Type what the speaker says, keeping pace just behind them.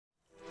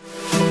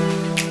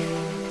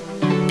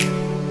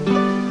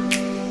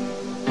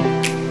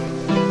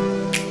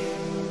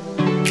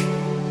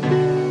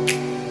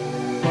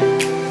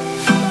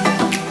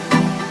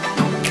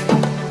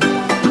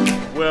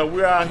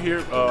we're out here,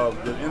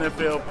 the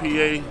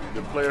NFLPA,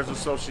 the Players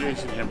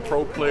Association, and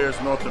Pro Players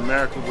North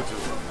America, which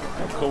is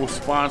a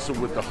co-sponsor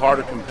with the Heart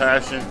of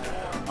Compassion,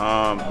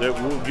 that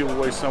will give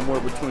away somewhere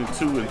between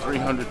 200,000 and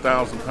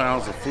 300,000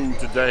 pounds of food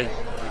today.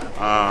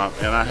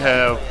 And I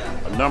have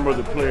a number of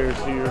the players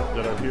here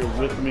that are here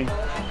with me.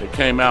 They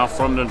came out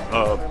from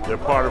they're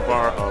part of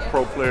our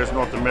Pro Players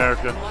North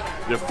America.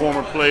 They're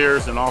former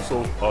players and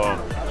also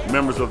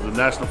members of the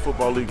National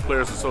Football League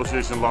Players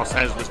Association Los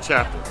Angeles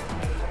chapter.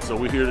 So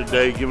we're here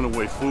today giving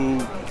away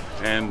food,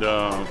 and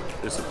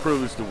it's a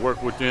privilege to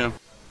work with them.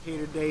 Here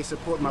today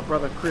supporting my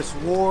brother Chris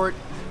Ward,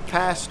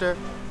 pastor.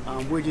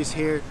 We're just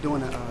here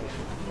doing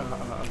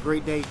a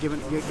great day,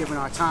 giving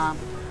our time,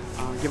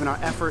 giving our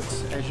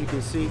efforts. As you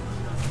can see,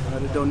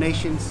 the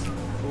donations,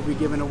 we'll be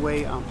giving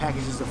away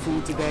packages of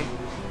food today.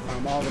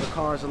 All of the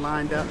cars are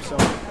lined up, so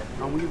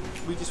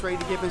we just ready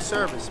to give in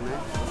service, man.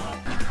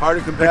 Heart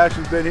of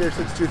Compassion's been here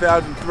since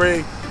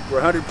 2003.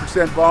 We're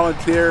 100%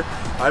 volunteer.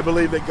 I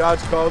believe that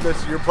God's called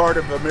us. You're part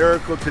of a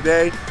miracle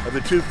today of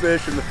the 2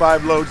 fish and the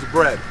 5 loaves of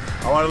bread.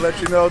 I want to let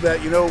you know that,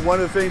 one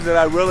of the things that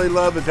I really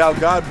love is how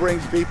God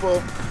brings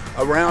people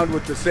around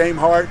with the same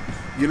heart.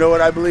 You know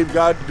what I believe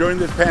God, during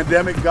this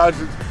pandemic, God's,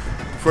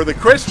 for the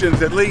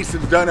Christians at least,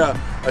 has done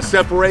a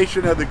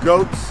separation of the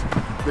goats,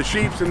 the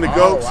sheeps and the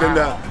goats,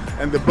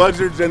 and the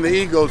buzzards and the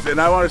eagles.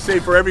 And I want to say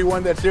for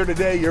everyone that's here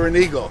today, you're an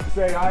eagle.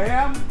 Say, I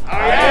am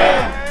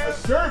a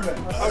servant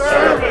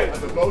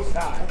of the Most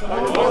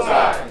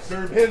High.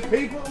 Serve His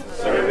people.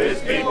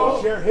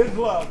 Share His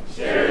love.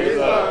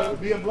 To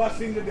be a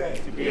blessing today.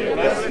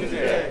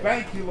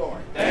 Thank you,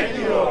 Lord.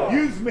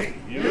 Use me.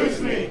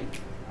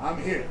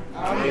 I'm here.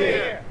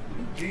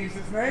 In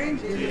Jesus' name.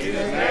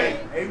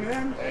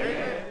 Amen.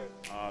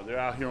 They're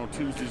out here on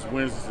Tuesdays,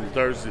 Wednesdays, and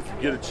Thursdays. If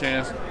you get a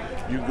chance,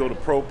 you can go to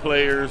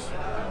ProPlayers.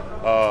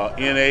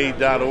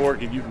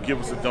 NA.org, and you can give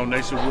us a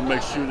donation. We'll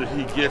make sure that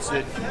he gets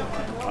it.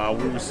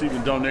 We're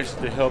receiving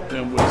donations to help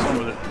them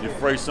with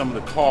defray some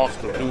of the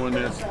cost of doing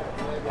this.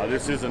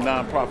 This is a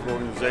nonprofit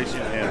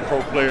organization, and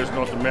Pro Players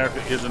North America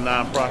is a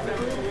nonprofit.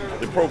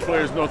 The Pro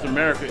Players North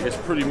America is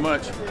pretty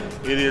much,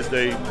 it is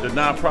the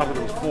nonprofit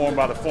that was formed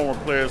by the former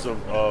players of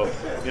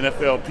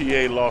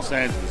NFLPA Los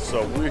Angeles.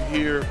 So we're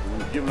here,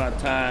 we're giving our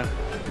time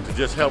to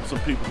just help some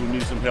people who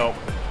need some help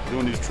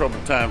during these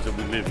troubled times that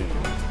we live in.